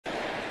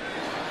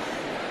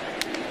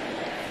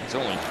It's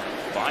only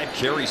 5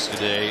 carries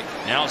today,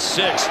 now 6.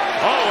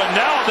 Oh, and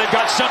now they've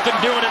got something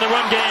doing in the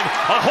run game.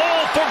 A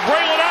hole for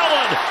Braylon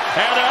Allen,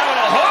 and they're having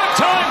a hard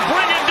time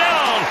bringing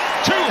down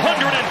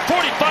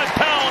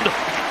 245-pound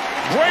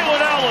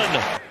Braylon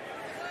Allen.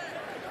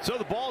 So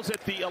the ball's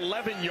at the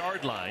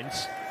 11-yard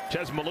lines.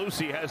 Ches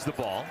Malusi has the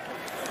ball,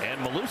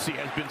 and Malusi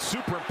has been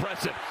super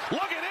impressive.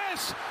 Look at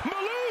this,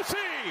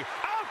 Malusi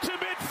out to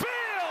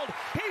midfield.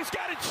 He's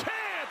got a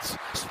chance,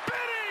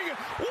 spinning.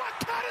 What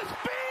kind of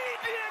speed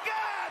do you got?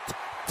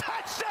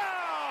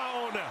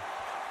 Touchdown!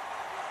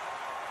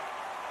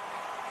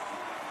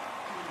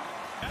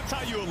 That's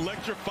how you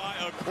electrify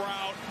a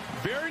crowd.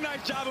 Very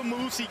nice job of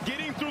Malusi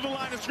getting through the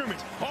line of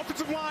scrimmage.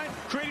 Offensive line,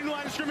 creating the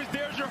line of scrimmage.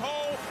 There's your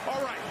hole.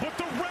 All right, but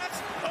the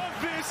rest of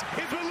this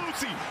is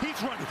Malusi.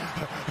 He's running.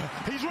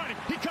 He's running.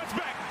 He cuts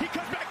back. He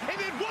cuts back. And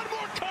then one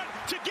more cut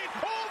to get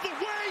all the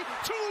way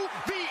to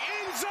the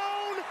end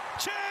zone.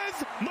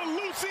 Ches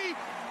Malusi,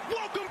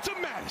 welcome to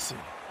Madison.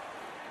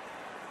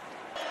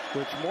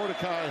 Which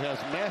Mordecai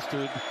has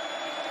mastered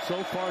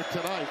so far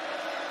tonight.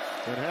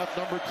 In half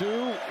number 2,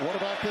 what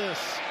about this?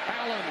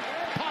 Allen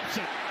pops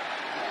it.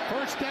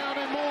 First down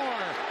and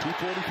more.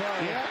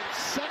 245. Yep,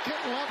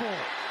 second level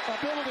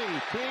ability.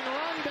 Being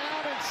run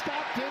down and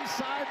stopped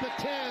inside the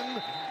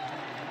 10.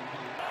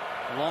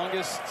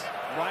 Longest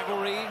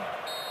rivalry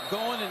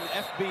going in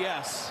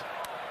FBS.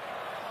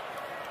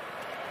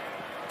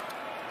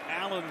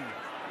 Allen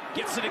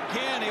gets it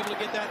again, able to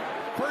get that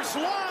first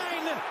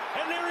line,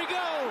 and there he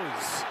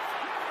goes.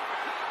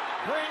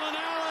 Braylon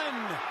Allen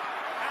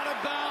out of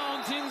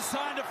bounds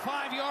inside the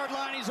 5-yard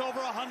line. He's over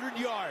 100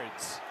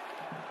 yards.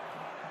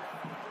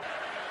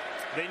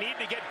 They need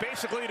to get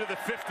basically to the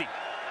 50.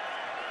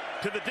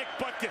 To the Dick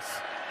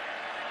Butkus.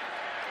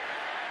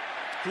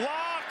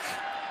 Lock.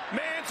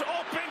 Man's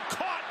open.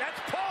 Caught. That's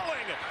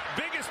Pauling.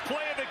 Biggest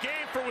play of the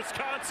game for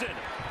Wisconsin.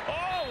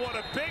 Oh, what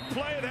a big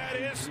play that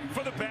is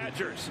for the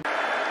Badgers.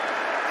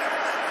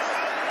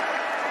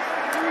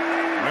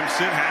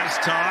 Wimsett has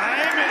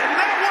time, and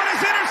that one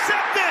is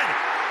intercepted.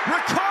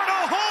 Ricardo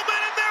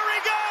Holman, and there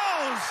he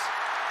goes.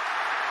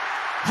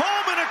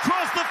 Holman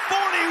across the 40.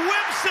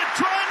 Wimsett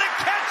trying to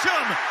catch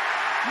him.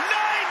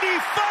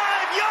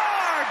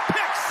 95-yard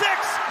pick 6,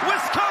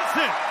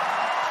 Wisconsin.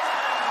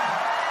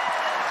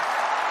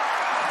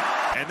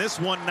 And this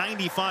one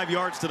 95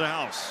 yards to the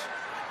house.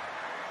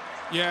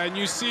 Yeah, and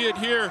you see it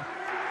here.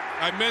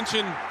 I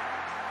mentioned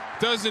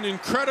does an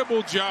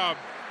incredible job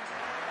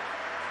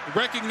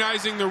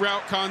recognizing the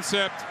route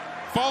concept,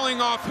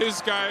 falling off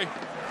his guy,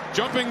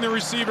 jumping the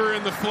receiver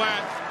in the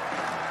flat.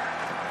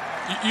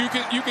 You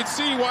could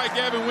see why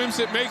Gavin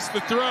Wimsett makes the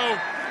throw,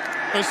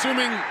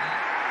 assuming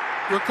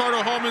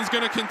Ricardo Holman's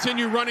going to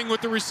continue running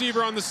with the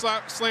receiver on the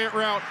slant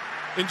route,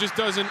 and just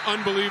does an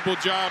unbelievable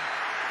job.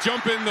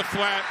 Jump in the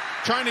flat,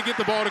 trying to get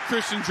the ball to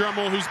Christian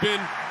Drummel, who's been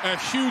a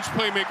huge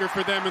playmaker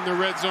for them in the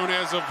red zone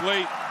as of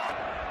late.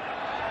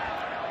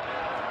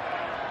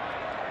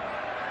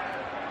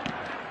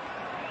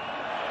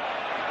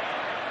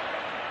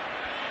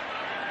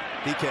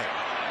 DK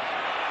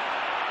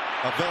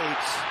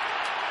evades.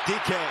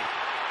 DK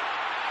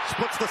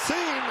splits the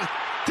seam.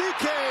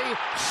 DK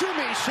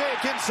shimmy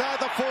shake inside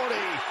the 40.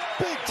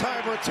 Big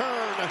time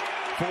return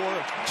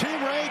for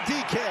Team Ray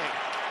DK.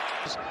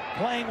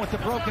 Playing with the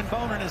broken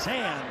bone in his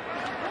hand.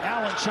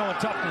 Allen showing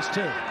toughness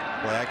too.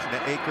 Play action to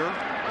Aker.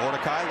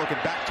 Mordecai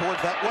looking back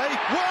towards that way.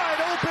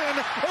 Wide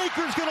open.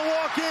 Aker's going to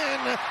walk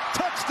in.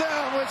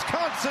 Touchdown,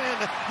 Wisconsin.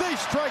 They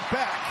strike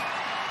back.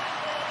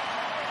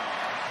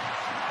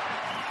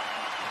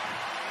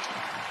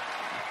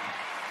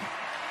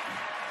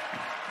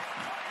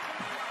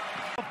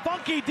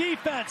 Funky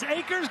defense.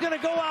 Akers going to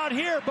go out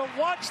here, but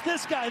watch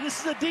this guy. This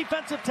is a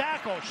defensive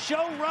tackle.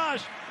 Show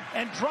rush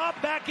and drop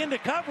back into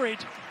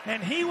coverage,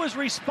 and he was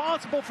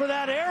responsible for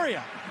that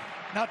area.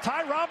 Now,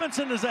 Ty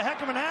Robinson is a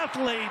heck of an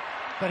athlete,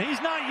 but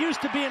he's not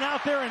used to being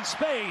out there in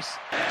space.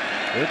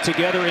 They're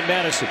together in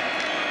Madison.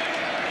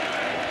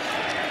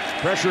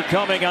 Pressure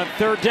coming on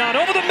 3rd down.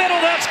 Over the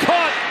middle, that's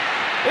caught.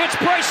 It's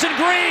Bryson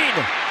Green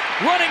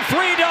running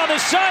 3 down the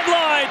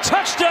sideline.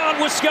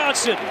 Touchdown,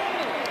 Wisconsin.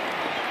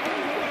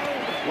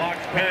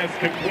 Blocked pass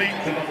complete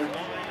to number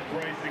 9,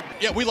 Bryson.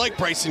 Yeah, we like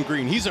Bryson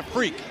Green. He's a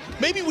freak.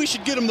 Maybe we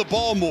should get him the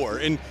ball more.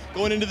 And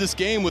going into this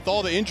game with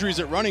all the injuries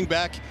at running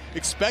back,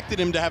 expected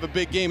him to have a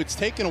big game. It's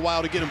taken a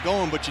while to get him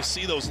going, but you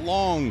see those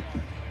long,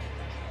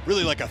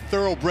 really like a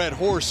thoroughbred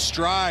horse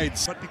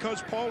strides. But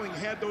because Pauling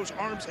had those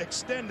arms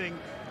extended,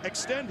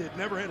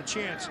 never had a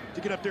chance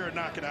to get up there and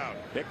knock it out.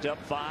 Picked up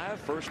 5.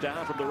 First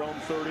down from their own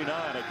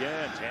 39.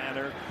 Again,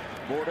 Tanner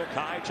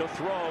Mordecai to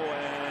throw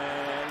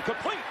and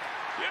complete.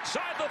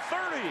 Inside the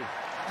 30,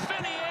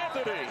 Finney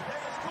Anthony.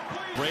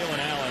 Braylon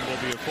Allen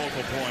will be a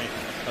focal point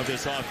of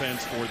this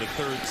offense for the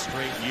 3rd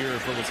straight year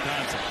for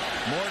Wisconsin.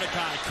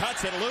 Mordecai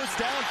cuts it loose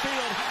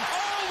downfield.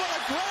 Oh, what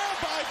a grab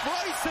by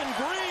Bryson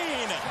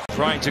Green!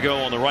 Trying to go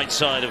on the right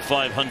side of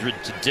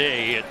 500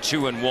 today at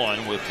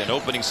 2-1 with an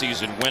opening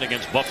season win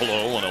against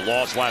Buffalo and a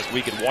loss last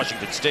week at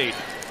Washington State.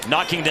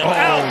 knocking them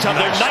out of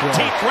their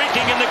 19th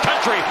ranking in the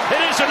country.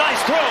 It is a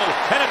nice throw,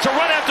 and it's a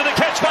run after the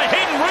catch by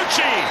Hayden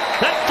Rucci.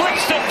 That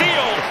flips the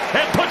field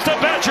and puts the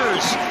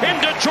Badgers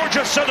into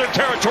Georgia Southern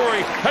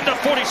territory at the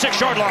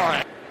 46-yard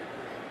line.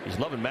 He's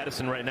loving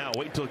Madison right now.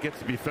 Wait until it gets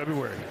to be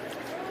February.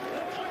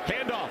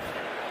 Handoff.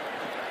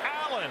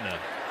 Allen.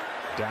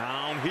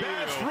 Downhill.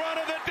 Best run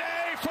of the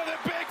day for the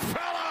big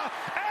fella.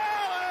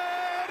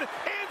 Allen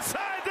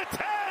inside the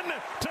 10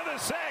 to the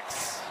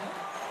 6.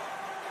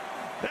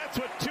 That's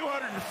what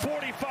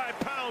 245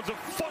 pounds of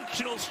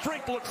functional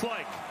strength looks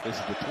like. This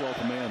is the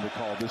 12th man to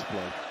call this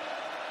play.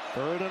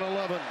 3rd and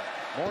 11.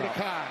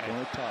 Mordecai.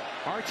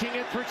 Arching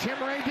it for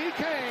Chimere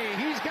DK.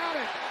 He's got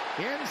it.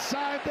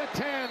 Inside the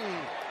 10.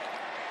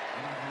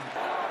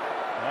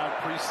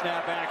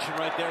 Pre-snap action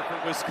right there for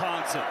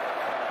Wisconsin.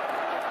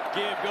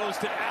 Give goes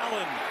to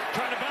Allen.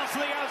 Trying to bounce to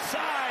the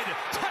outside.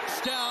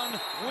 Touchdown,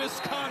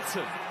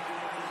 Wisconsin.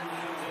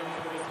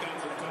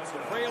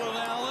 Braylon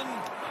Allen.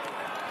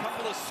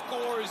 Couple of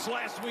scores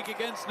last week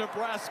against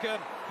Nebraska.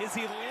 His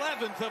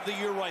 11th of the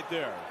year right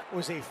there. It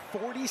was a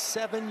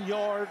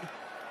 47-yard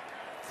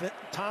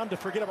time to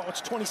forget about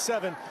what's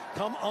 27.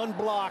 Come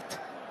unblocked.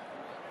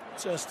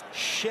 Just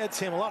sheds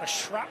him. A lot of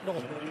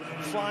shrapnel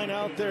flying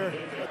out there.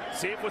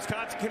 See if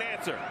Wisconsin can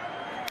answer.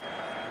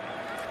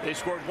 They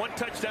scored 1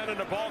 touchdown in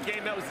a ball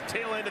game. That was the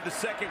tail end of the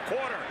second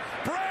quarter.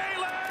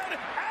 Braylon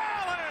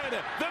Allen,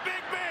 the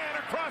big man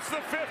across the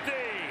 50.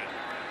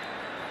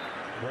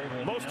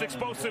 Most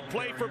explosive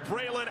play for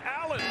Braylon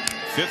Allen.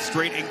 5th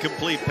straight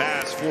incomplete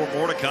pass for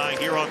Mordecai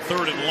here on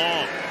 3rd and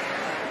long.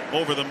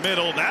 Over the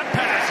middle. That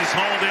pass is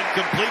hauled in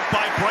complete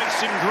by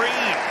Bryson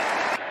Green.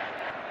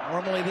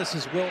 Normally this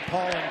is Will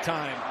Pauling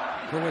time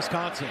for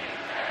Wisconsin.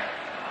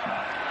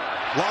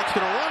 Locke's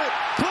going to run it.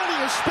 Plenty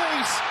of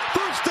space.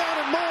 1st down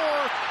and more.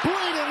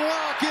 Braden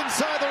Locke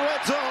inside the red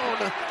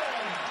zone.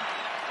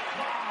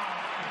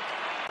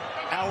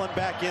 Allen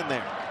back in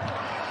there.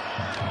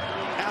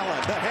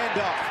 Allen, the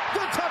handoff.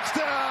 The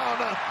touchdown.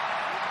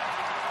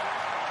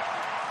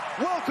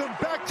 Welcome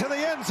back to the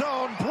end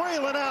zone.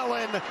 Braylon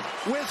Allen.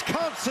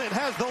 Wisconsin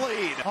has the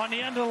lead. On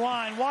the end of the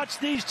line, watch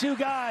these two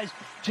guys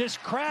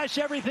just crash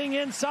everything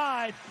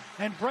inside,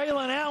 and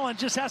Braylon Allen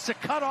just has to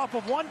cut off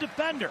of one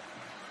defender,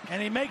 and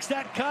he makes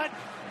that cut.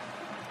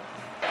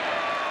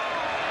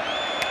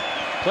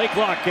 Play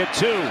clock at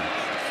 2.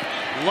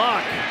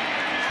 Locke.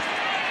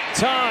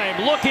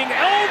 Time. Looking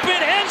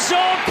open. End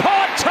zone.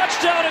 Caught.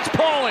 Touchdown. It's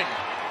Pauling.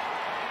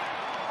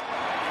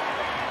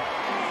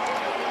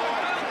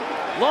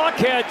 Locke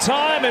had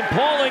time, and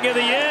Pauling in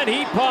the end.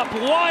 He popped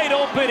wide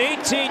open.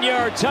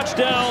 18-yard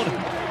touchdown.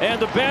 And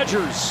the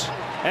Badgers,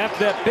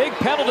 after that big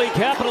penalty,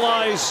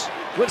 capitalize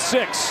with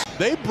 6.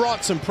 They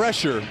brought some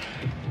pressure.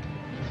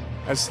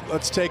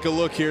 Let's take a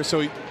look here.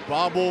 So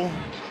bobble,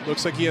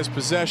 looks like he has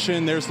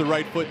possession. There's the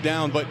right foot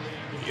down, but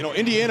you know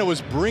Indiana was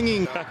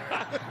bringing.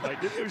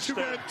 It was too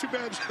bad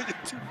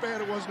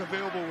it wasn't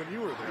available when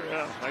you were there.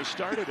 Yeah, I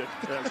started it.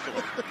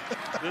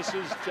 This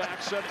is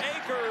Jackson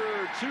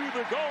Aker to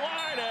the goal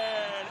line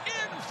and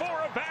in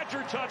for a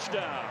Badger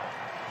touchdown.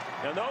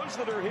 And those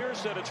that are here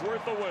said it's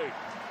worth the wait.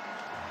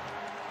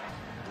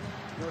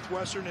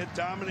 Northwestern had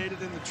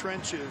dominated in the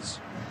trenches.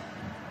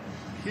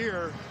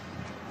 Here,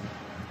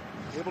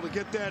 able to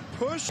get that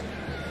push.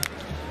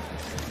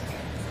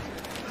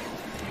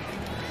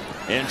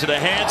 Into the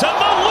hands of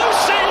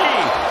Malusi!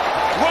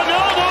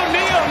 Ronaldo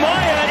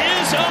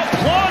Nehemiah is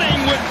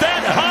applauding with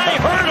that high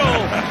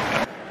hurdle.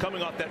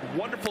 Coming off that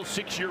wonderful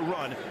 6-year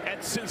run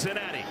at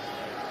Cincinnati.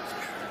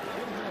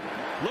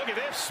 Look at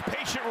this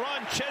patient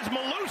run, Chez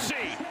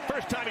Malusi.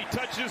 First time he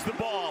touches the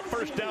ball.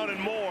 1st down and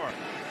more.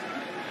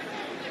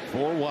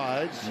 4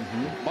 wides.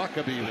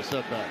 Buckeyes the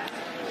setback.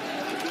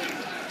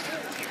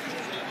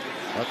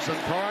 Hudson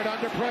Card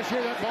under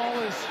pressure. That ball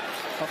is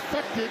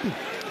affected.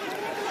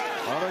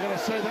 Well, they're going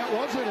to say that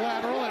wasn't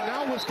lateral, and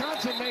now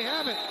Wisconsin may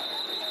have it.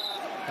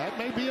 That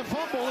may be a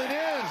fumble. It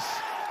is.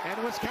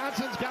 And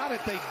Wisconsin's got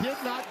it. They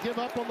did not give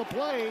up on the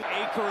play.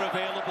 Aker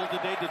available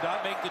today, did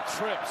not make the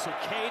trip. So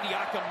Cade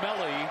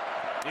Iacomelli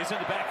is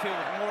in the backfield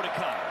with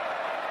Mordecai.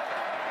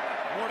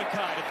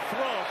 Mordecai to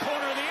throw.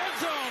 Corner of the end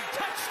zone.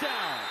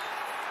 Touchdown.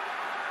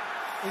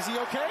 Is he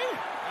okay?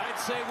 I'd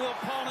say Will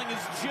Pauling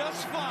is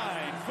just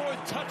fine.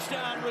 4th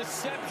touchdown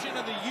reception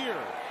of the year.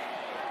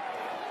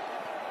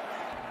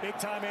 Big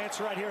time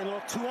answer right here. A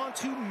little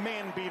 2-on-2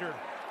 man beater.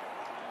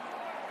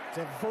 It's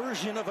a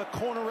version of a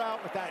corner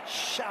route with that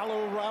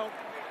shallow route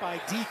by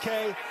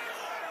DK.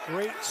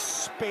 Great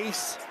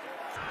space.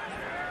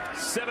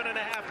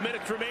 7.5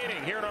 minutes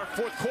remaining here in our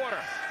 4th quarter.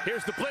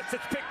 Here's the blitz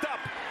that's picked up.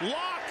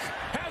 Locke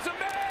has a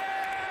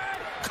man.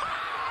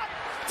 Caught!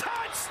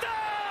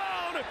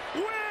 Touchdown!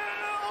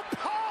 Will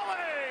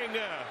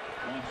Pauling!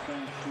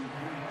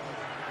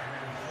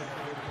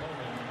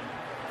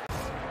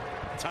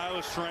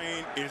 Tyler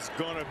Strain is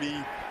going to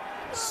be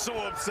so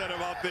upset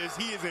about this.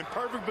 He is in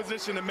perfect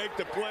position to make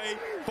the play.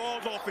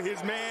 Falls off of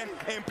his man,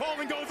 and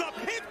Pauling goes up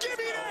and give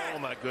me that! Oh,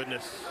 my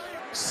goodness.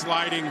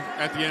 Sliding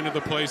at the end of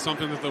the play,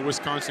 something that the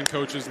Wisconsin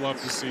coaches love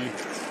to see.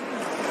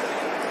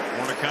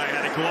 Mordecai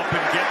had to go up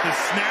and get the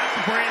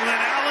snap.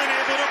 Braylon Allen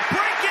able to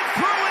break it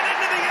through and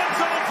into the end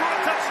zone for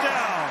a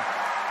touchdown.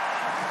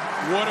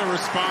 What a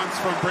response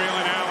from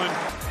Braylon Allen.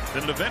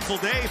 Been an eventful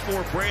day for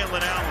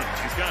Braylon Allen.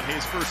 He's got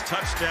his first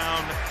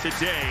touchdown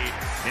today.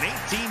 An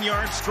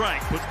 18-yard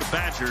strike puts the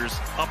Badgers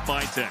up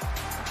by 10.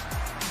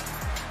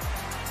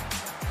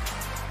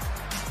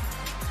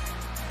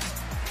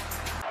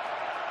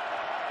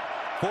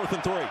 Fourth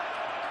and 3.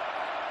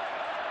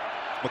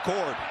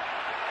 McCord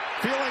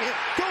feeling it,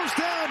 goes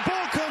down,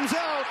 ball comes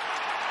out.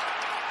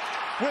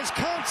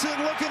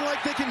 Wisconsin looking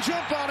like they can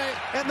jump on it,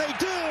 and they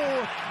do.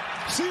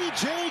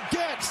 C.J.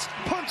 Getz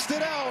punched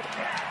it out,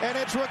 and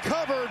it's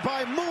recovered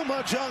by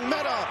Muma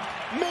Jungmeta.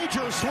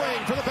 Major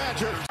swing for the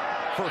Badgers.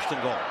 First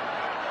and goal.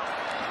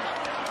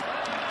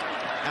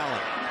 Allen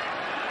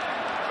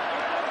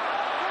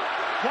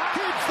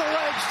keeps the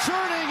legs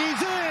churning.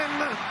 He's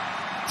in.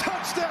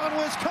 Touchdown,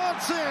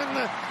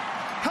 Wisconsin.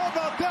 How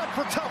about that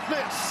for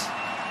toughness?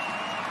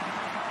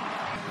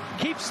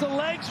 Keeps the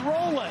legs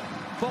rolling,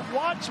 but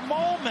watch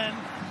Molman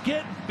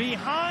get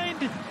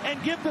behind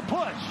and give the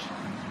push.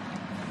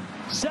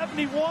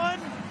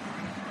 71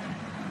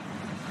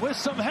 with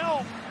some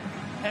help,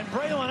 and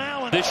Braylon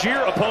Allen. This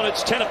year,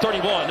 opponents 10 of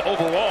 31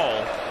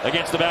 overall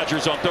against the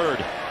Badgers on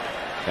third.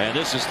 And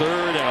this is third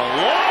and a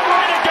long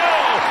way to go.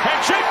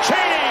 And Jake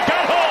Chaney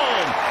got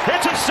home.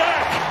 It's a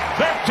sack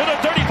back to the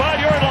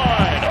 35-yard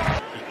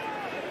line.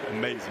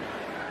 Amazing.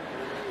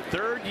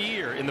 Third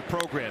year in the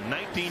program,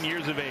 19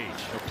 years of age.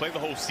 He'll play the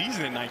whole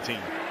season at 19.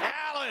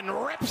 Allen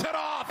rips it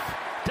off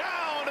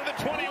down to the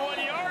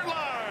 21-yard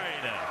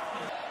line.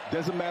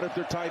 Doesn't matter if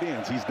they're tight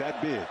ends. He's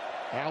that big.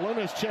 Allen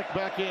is checked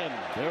back in.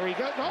 There he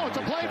goes. No, it's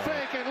a play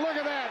fake, and look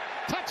at that.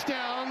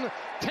 Touchdown,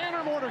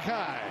 Tanner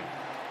Mordecai.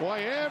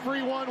 Boy,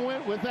 everyone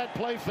went with that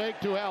play fake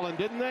to Allen,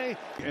 didn't they?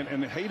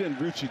 And Hayden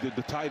Rucci,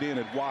 the tight end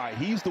at Y,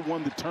 he's the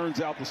one that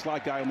turns out the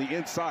slot guy on the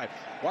inside.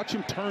 Watch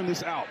him turn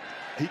this out.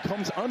 He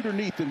comes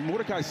underneath, and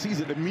Mordecai sees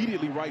it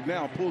immediately right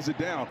now, pulls it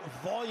down.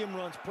 Volume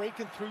runs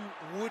breaking through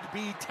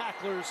would-be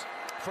tacklers.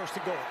 First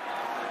and goal.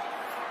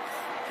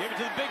 Give it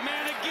to the big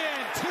man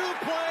again. 2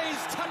 plays,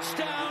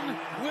 touchdown,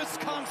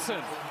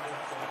 Wisconsin.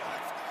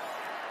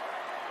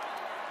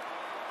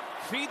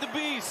 Feed the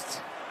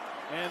beast.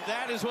 And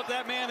that is what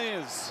that man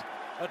is.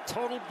 A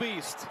total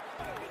beast.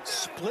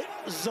 Split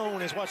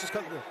zone is watch this.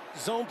 The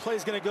zone play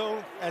is going to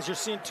go, as you're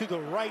seeing, to the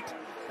right.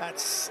 That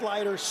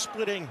slider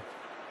splitting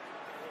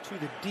to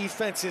the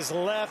defense's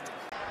left.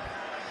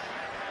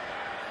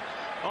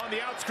 On the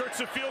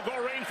outskirts of field goal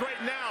range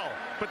right now,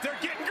 but they're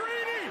getting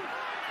greedy.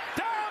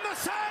 Down the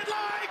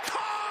sideline,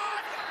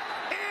 caught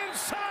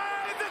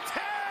inside the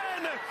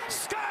 10.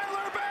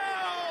 Skylar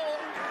Bell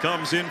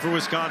comes in for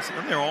Wisconsin.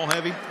 And they're all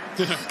heavy.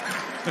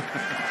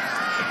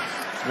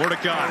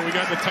 Mordecai. Oh, we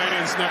got the tight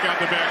end snuck out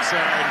the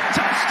backside.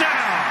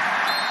 Touchdown!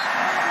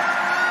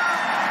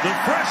 The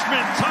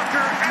freshman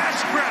Tucker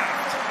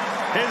Ashcraft,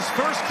 his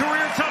first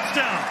career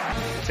touchdown.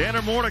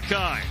 Tanner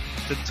Mordecai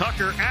to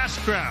Tucker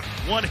Ashcraft,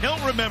 one he'll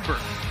remember.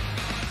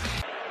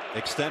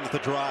 Extends the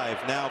drive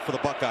now for the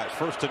Buckeyes.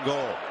 First and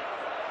goal.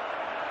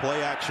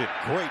 Play action.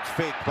 Great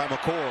fake by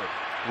McCord.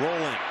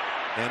 Rolling.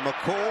 And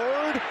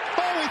McCord.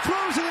 Oh, he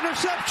throws an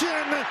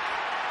interception.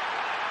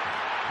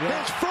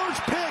 His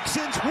first pick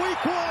since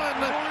week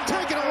 1.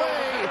 Taken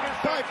away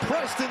by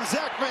Preston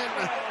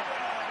Zachman.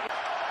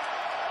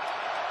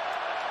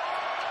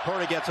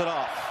 Purdy gets it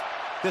off.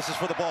 This is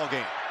for the ball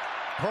game.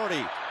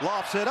 Purdy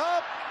lofts it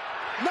up.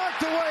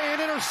 Knocked away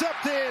and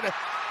intercepted.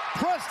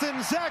 Preston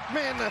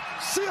Zachman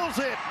seals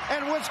it,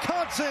 and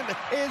Wisconsin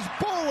is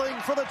bowling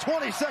for the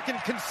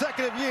 22nd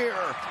consecutive year.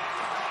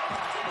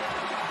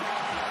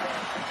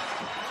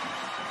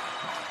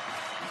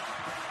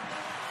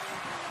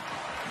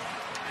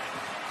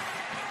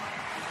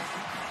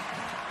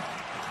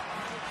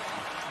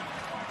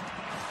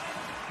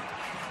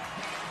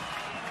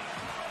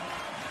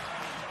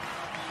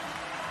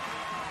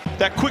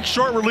 That quick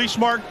short release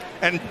mark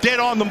and dead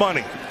on the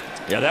money.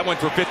 Yeah, that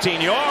went for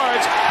 15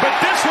 yards, but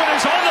this one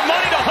is on the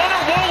money to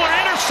Hunter Wohler.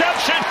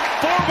 Interception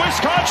for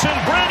Wisconsin.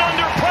 Bred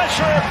under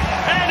pressure,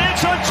 and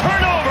it's a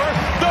turnover.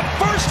 The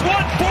first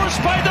one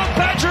forced by the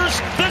Badgers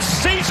this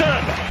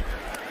season.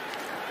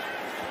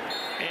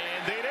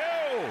 And they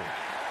do.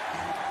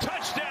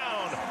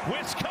 Touchdown,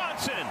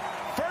 Wisconsin.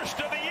 First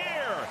of the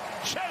year,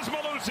 Chez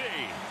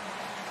Mellusi.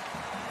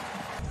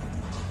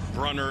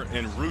 Brunner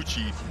and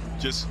Rucci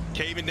just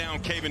caving down,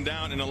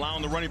 and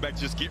allowing the running back to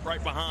just get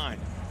right behind.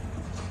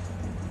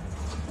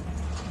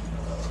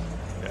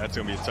 Yeah, that's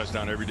going to be a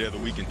touchdown every day of the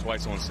week and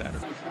twice on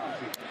Saturday.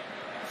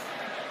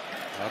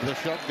 Out of the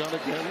shotgun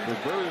again.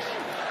 Reverse.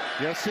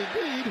 Yes,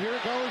 indeed. Here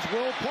goes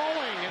Will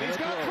Pauling, and he's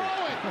going to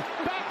throw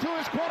it back to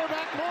his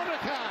quarterback,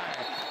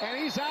 Mordecai. And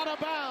he's out of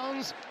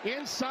bounds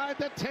inside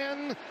the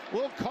 10.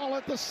 We'll call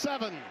it the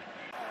 7.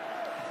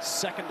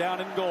 Second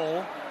down and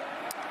goal.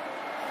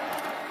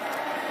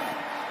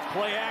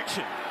 Play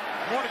action.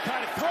 Mordecai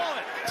to throw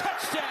it.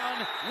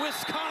 Touchdown,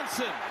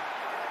 Wisconsin.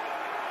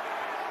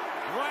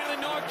 Riley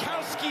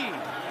Nowakowski.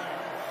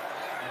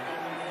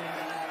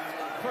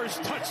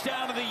 First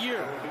touchdown of the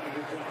year.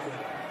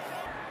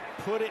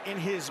 Put it in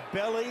his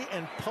belly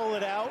and pull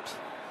it out.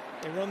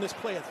 They run this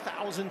play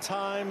 1,000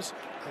 times.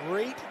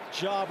 Great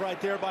job right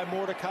there by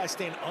Mordecai,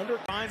 staying under.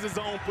 Finds his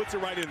zone, puts it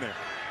right in there.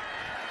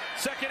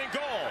 Second and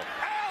goal.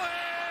 Allen!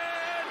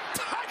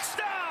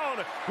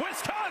 Touchdown!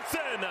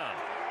 Wisconsin!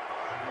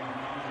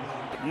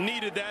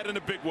 Needed that in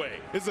a big way.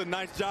 This is a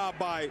nice job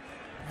by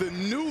the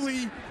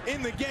newly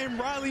in the game,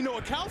 Riley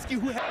Nowakowski,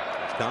 who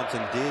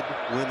Wisconsin did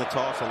win the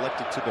toss,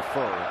 elected to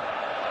defer.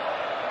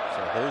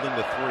 So holding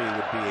the 3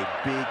 would be a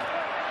big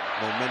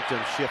momentum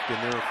shift in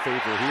their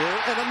favor here.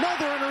 And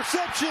another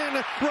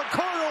interception.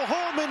 Ricardo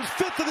Hallman's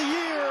 5th of the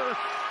year.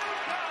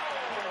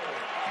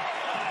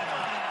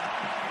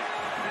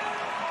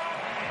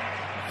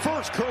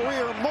 First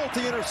career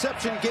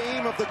multi-interception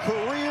game of the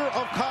career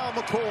of Kyle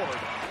McCord.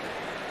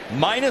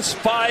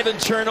 -5 in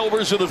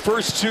turnovers of the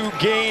first 2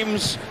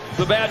 games.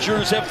 The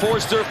Badgers have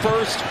forced their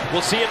first.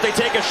 We'll see if they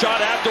take a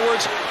shot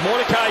afterwards.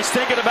 Mordecai's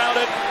thinking about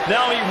it.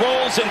 Now he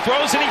rolls and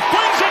throws, and he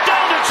flings it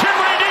down to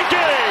Chimere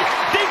Dike.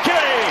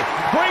 Dike,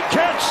 great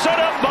catch set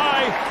up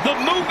by the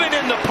movement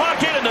in the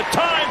pocket and the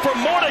time for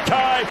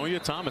Mordecai. Moya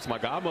Thomas, my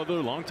godmother, a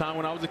long time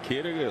when I was a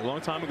kid, a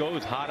long time ago, it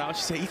was hot out.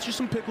 She said, eat you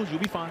some pickles, you'll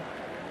be fine.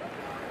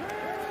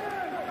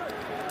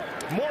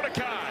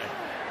 Mordecai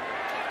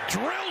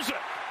drills it.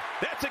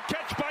 That's a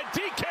catch by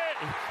DK.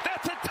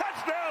 That's a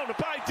touchdown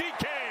by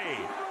DK.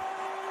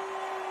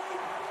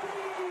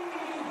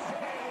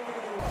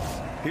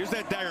 Here's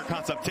that dagger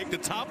concept. Take the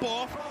top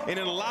off and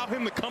then allow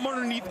him to come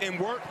underneath and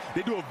work.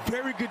 They do a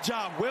very good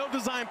job.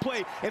 Well-designed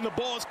play, and the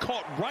ball is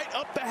caught right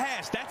up the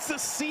hash. That's the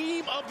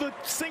seam of the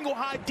single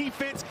high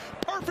defense.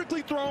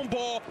 Perfectly thrown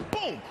ball.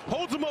 Boom.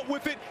 Holds him up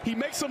with it. He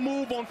makes a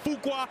move on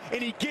Fuqua,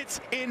 and he gets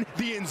in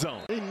the end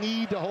zone. They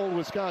need to hold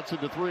Wisconsin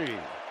to 3.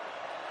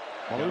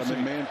 Got them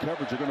in man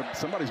coverage.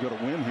 Somebody's going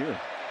to win here.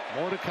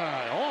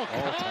 Mordecai, all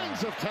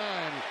kinds of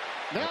time.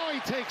 Now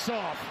he takes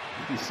off.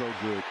 He's so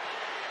good.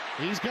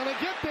 He's going to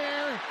get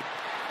there.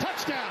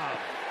 Touchdown.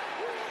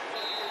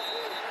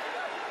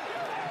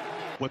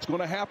 What's going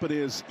to happen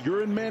is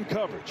you're in man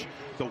coverage.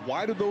 The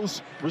wider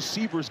those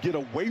receivers get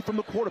away from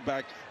the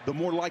quarterback, the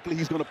more likely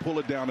he's going to pull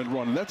it down and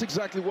run. And that's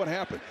exactly what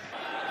happened.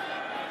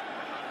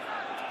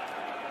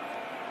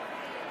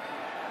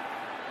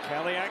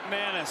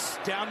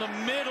 Kaliakmanis down the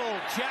middle.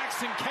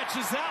 Jackson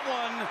catches that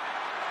one.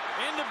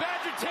 Into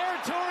Badger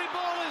territory.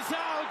 Ball is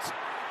out.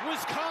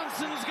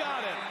 Wisconsin's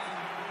got it.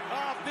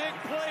 A big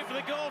play for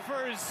the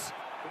Gophers.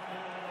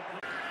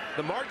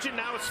 The margin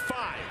now is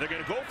 5. They're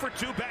going to go for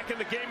 2. Back in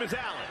the game is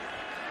Allen.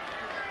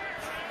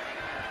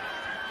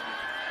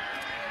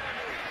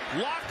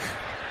 Luck,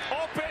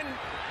 open,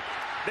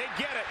 they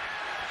get it.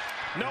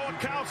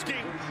 Nowakowski,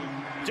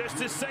 just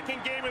his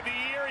 2nd game of the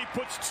year, he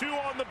puts 2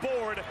 on the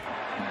board.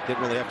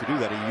 Didn't really have to do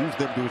that. He used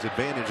them to his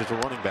advantage as a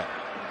running back.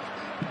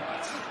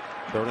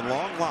 3rd and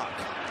long, Lock.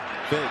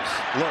 Fakes,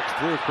 looks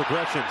through his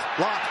progressions.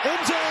 Lock,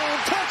 end zone,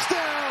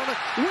 touchdown!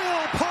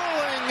 Will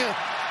Pauling!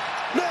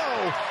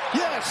 No,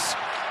 yes,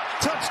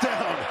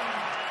 touchdown!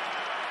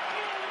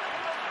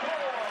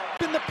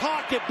 In the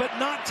pocket, but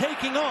not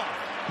taking off.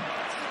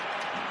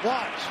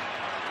 Watch.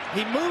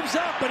 He moves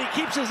up, but he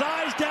keeps his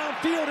eyes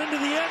downfield into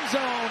the end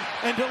zone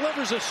and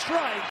delivers a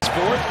strike.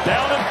 4th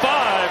down and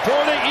 5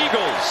 for the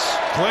Eagles.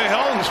 Clay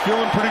Helton's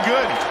feeling pretty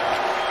good.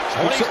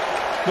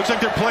 Looks like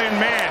they're playing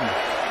man.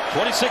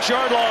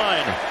 26-yard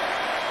line.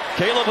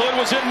 Caleb Hood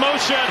was in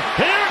motion.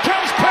 Here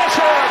comes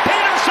pressure.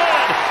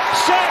 Peterson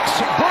sacks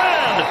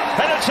Bren.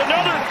 And it's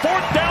another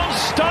 4th down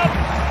stop.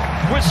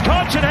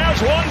 Wisconsin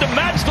has one to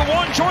match the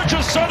one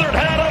Georgia Southern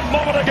had a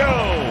moment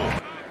ago.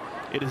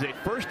 It is a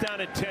 1st down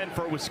and 10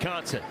 for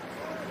Wisconsin.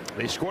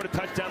 They scored a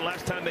touchdown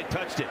last time they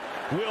touched it.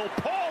 Will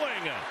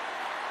Pauling.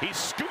 He's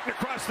scooting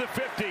across the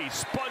 50.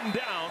 Spun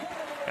down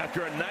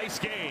after a nice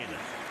gain.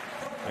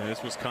 And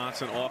this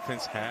Wisconsin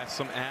offense has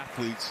some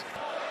athletes.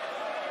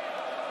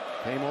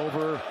 Came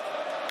over.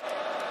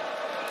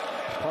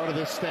 Part of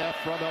this staff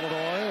from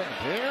Illinois.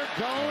 Here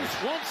goes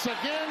once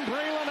again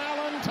Braylon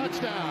Allen.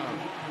 Touchdown.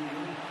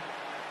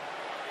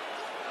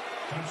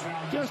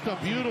 Just a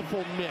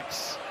beautiful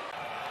mix.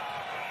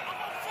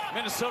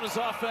 Minnesota's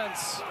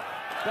offense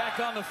back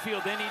on the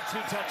field. They need 2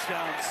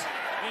 touchdowns.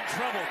 In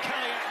trouble.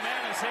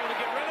 Kaliakmanis able to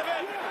get rid of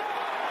it.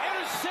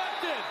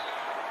 Intercepted.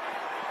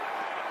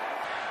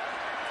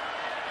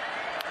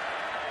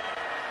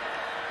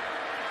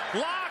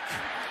 Lock.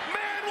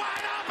 Man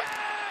wide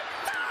open.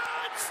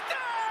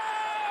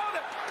 Touchdown.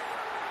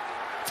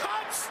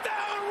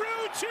 Touchdown,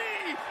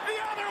 Rucci. The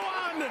other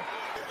one.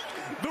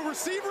 The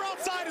receiver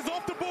outside is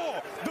off the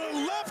ball. The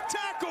left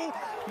tackle,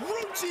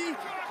 Rucci,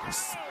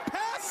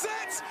 pass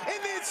sets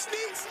and then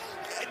sneaks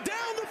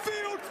down the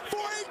field for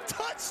a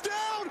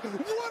touchdown.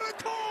 What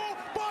a call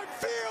by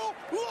Phil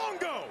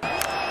Longo.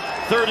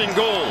 3rd and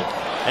goal.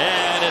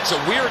 And it's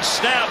a weird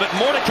snap, but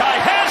Mordecai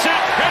has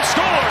it and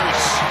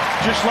scores.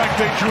 Just like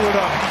they drew it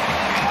up.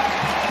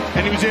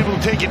 And he was able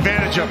to take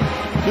advantage of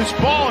it. This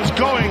ball is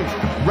going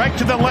right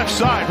to the left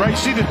side, right?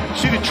 See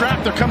the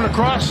trap they're coming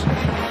across?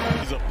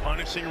 He's a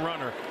punisher. rushing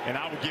runner, and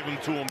I will give him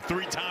to him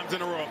 3 times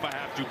in a row if I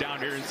have to down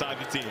here inside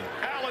the 10.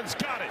 Allen's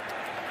got it.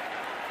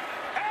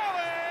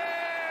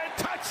 Allen!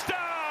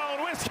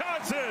 Touchdown,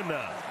 Wisconsin!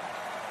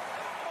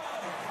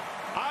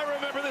 I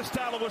remember this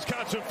style of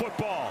Wisconsin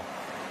football.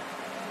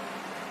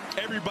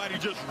 Everybody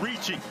just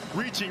reaching,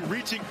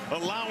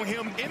 allowing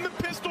him in the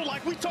pistol,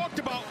 like we talked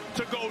about,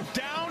 to go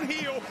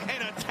downhill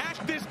and attack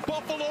this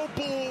Buffalo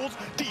Bulls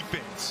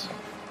defense.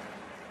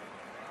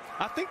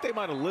 I think they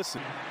might have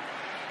listened.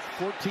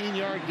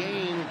 14-yard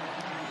gain.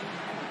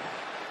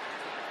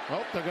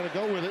 Oh, they're going to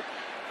go with it.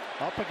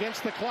 Up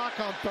against the clock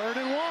on 3rd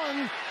and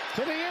 1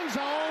 to the end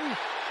zone.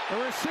 The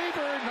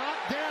receiver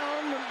knocked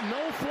down.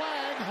 No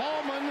flag.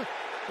 Hallman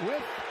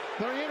with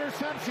the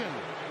interception.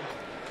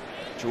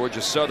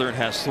 Georgia Southern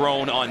has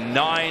thrown on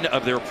 9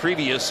 of their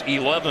previous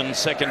 11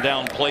 second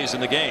down plays in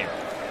the game.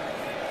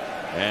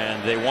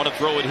 And they want to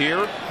throw it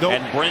here. Nope.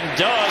 And Bryn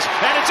does.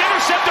 And it's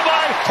intercepted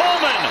by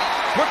Holman.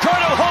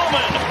 Ricardo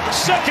Holman,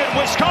 second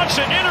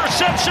Wisconsin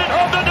interception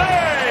of the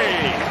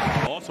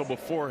day. Also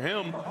before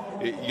him,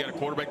 you got a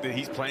quarterback that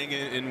he's playing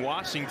in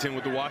Washington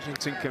with the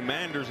Washington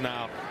Commanders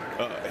now.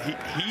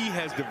 He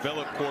has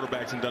developed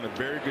quarterbacks and done a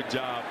very good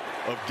job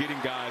of getting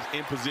guys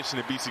in position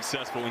to be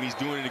successful, and he's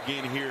doing it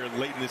again here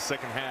late in this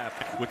second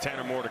half with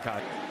Tanner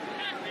Mordecai.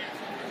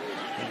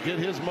 And get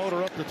his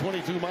motor up to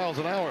 22 miles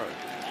an hour.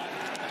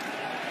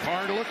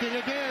 Card looking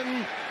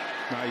again.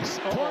 Nice.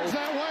 Towards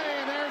that way,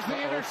 and there's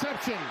the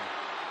interception.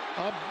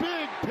 A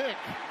big pick.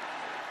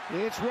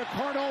 It's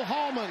Ricardo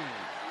Hallman.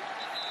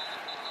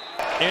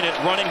 In it,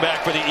 running back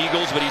for the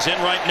Eagles, but he's in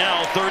right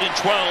now. 3rd and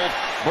 12.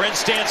 Brent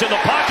stands in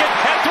the pocket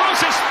and throws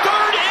his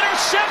 3rd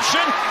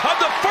interception of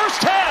the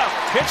first half.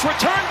 It's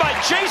returned by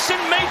Jason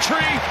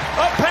Maitre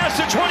up past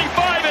the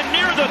 25 and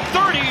near the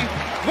 30.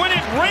 When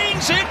it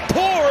rains, it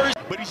pours.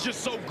 But he's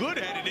just so good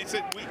at it. They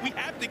said we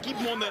have to keep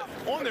him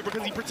on there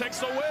because he protects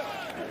so well.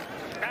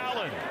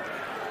 Allen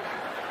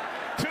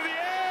to the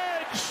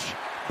edge.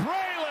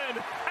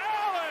 Braylon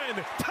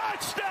Allen,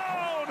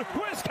 touchdown,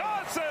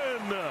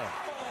 Wisconsin.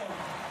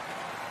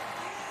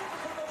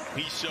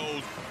 He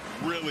shows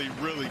really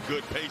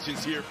good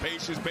patience here.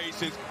 Patience,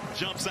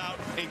 jumps out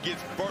and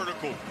gets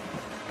vertical.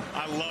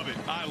 I love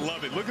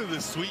it. Look at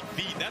the sweet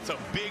feet. That's a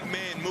big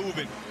man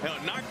moving. Now,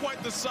 not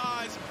quite the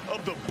size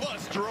of the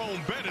bus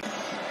Jerome Bennett.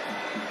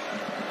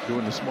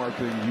 Doing the smart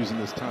thing, using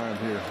this time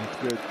here. That's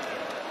good.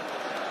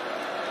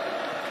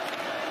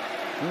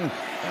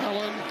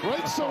 Allen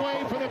breaks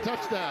away for the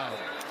touchdown.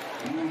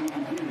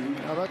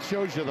 Now that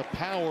shows you the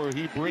power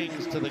he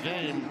brings to the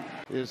game.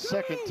 His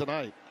second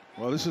tonight.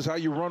 Well, this is how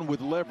you run with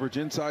leverage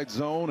inside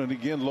zone, and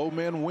again, low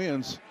man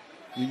wins.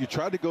 You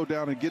try to go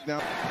down and get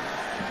down.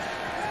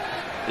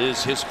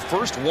 Is his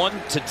first one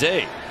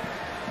today.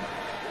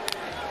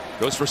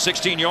 Goes for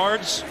 16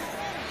 yards.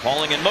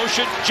 Falling in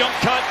motion, jump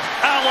cut,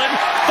 Allen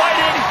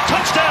fighting,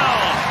 touchdown!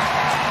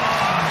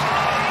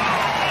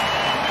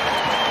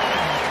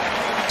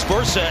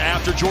 Versa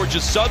after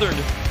Georgia Southern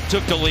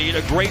took the lead.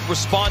 A great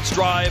response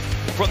drive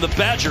from the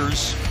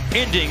Badgers,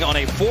 ending on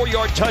a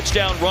 4-yard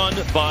touchdown run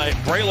by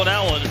Braylon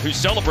Allen, who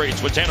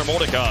celebrates with Tanner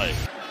Mordecai.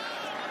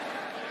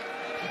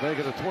 Make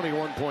it a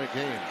 21-point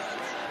game.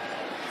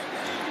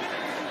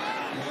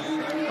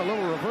 A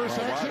little reverse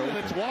action, and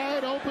it's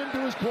wide open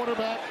to his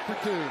quarterback for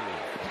 2.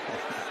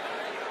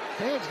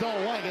 Fans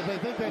don't like it. They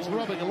think that's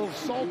rubbing a little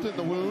salt in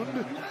the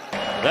wound.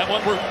 That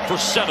one for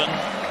 7.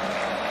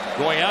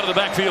 Going out of the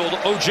backfield,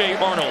 O.J.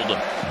 Arnold.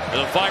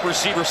 The 5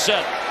 receiver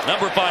set.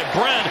 Number 5,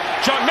 Bren.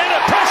 John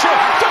Mena, pressure.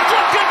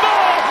 Deflected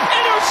ball.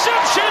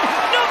 Interception.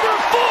 Number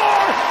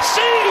 4,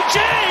 C.J.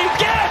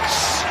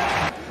 Getz.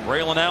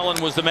 Braylon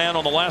Allen was the man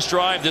on the last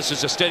drive. This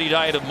is a steady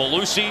diet of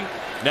Malusi.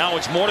 Now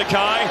it's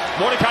Mordecai.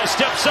 Mordecai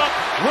steps up.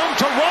 Room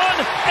to run.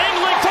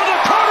 Angling for the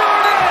corner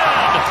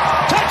and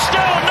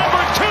touchdown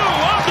number 2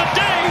 of the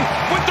day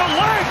with the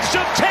legs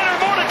of Tanner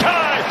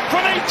Mordecai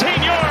from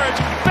 18 yards.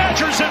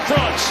 Badgers in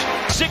front.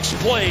 6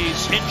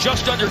 plays in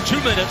just under 2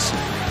 minutes.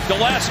 The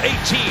last 18.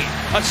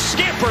 A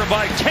scamper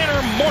by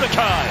Tanner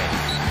Mordecai.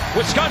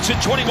 Wisconsin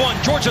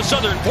 21, Georgia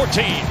Southern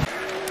 14.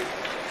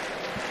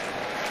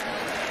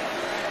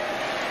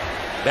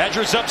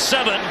 Badgers up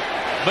 7,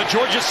 but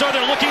Georgia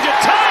Southern looking to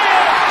tie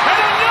it.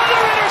 And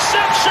another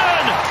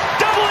interception.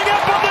 Doubling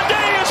up on the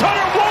day is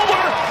Hunter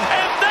Wohler.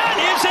 And that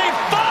is a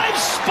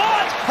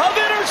 5-spot of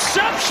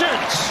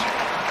interceptions.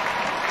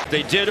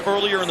 They did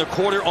earlier in the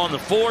quarter on the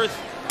 4th.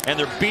 And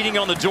they're beating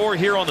on the door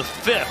here on the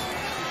 5th.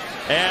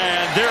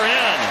 And they're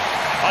in.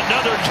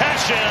 Another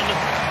cash in.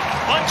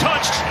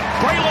 Untouched.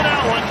 Braylon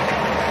Allen.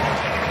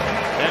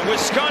 And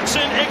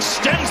Wisconsin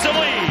extends the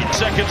lead.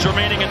 Seconds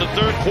remaining in the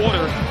 3rd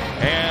quarter.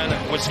 And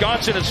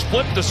Wisconsin has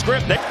flipped the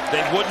script.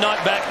 They would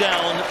not back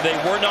down. They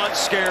were not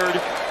scared.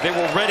 They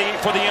were ready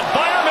for the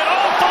environment.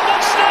 Oh,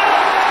 fumbled snap!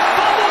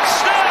 Fumbled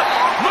snap!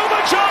 Luma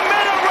John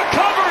Mena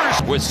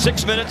recovers! With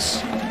 6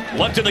 minutes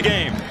left in the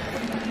game.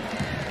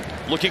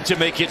 Looking to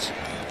make it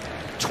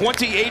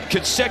 28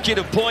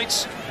 consecutive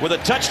points with a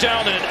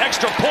touchdown and an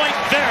extra point.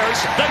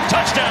 There's the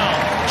touchdown.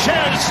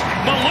 Chez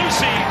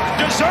Mellusi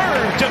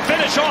deserved to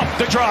finish off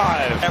the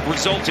drive. That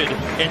resulted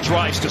in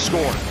drives to score.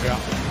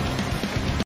 Yeah.